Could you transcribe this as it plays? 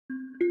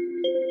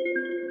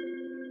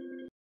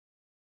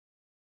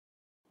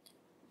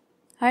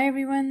Hi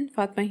everyone,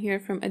 Fatma here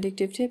from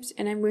Addictive Tips,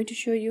 and I'm going to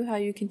show you how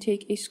you can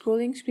take a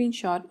scrolling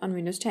screenshot on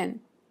Windows 10.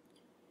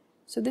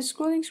 So this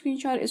scrolling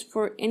screenshot is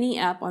for any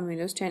app on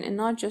Windows 10 and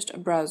not just a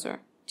browser.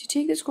 To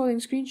take the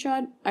scrolling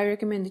screenshot, I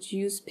recommend that you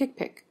use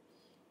PicPic.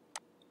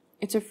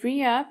 It's a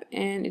free app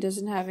and it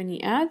doesn't have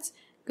any ads.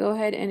 Go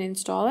ahead and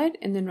install it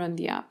and then run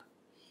the app.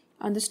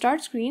 On the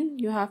start screen,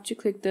 you have to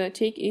click the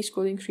Take a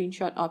Scrolling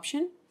Screenshot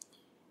option.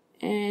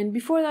 And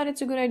before that,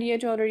 it's a good idea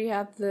to already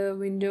have the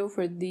window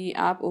for the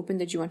app open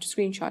that you want to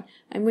screenshot.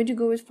 I'm going to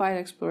go with File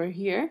Explorer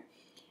here,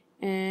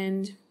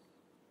 and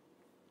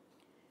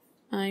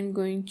I'm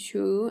going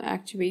to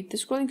activate the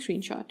scrolling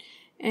screenshot.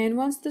 And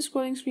once the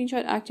scrolling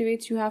screenshot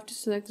activates, you have to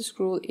select the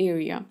scroll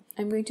area.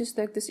 I'm going to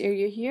select this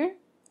area here,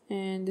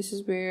 and this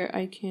is where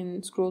I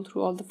can scroll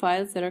through all the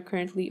files that are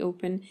currently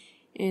open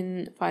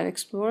in File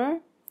Explorer.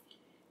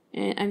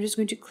 And I'm just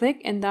going to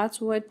click, and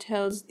that's what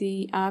tells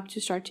the app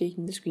to start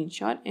taking the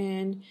screenshot,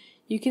 and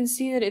you can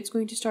see that it's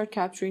going to start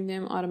capturing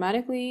them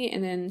automatically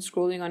and then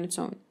scrolling on its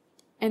own.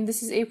 And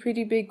this is a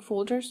pretty big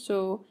folder,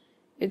 so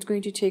it's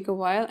going to take a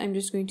while. I'm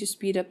just going to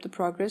speed up the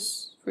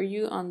progress for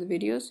you on the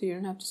video so you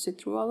don't have to sit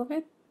through all of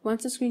it.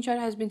 Once the screenshot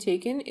has been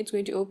taken, it's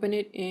going to open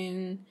it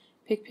in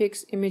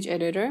PicPic's image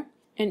editor,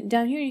 and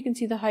down here you can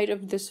see the height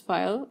of this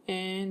file,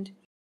 and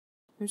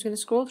I'm just going to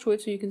scroll through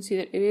it so you can see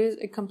that it is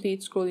a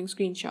complete scrolling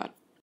screenshot.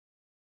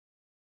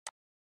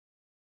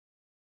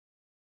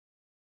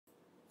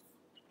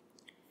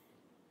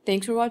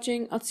 Thanks for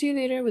watching. I'll see you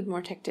later with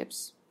more tech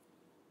tips.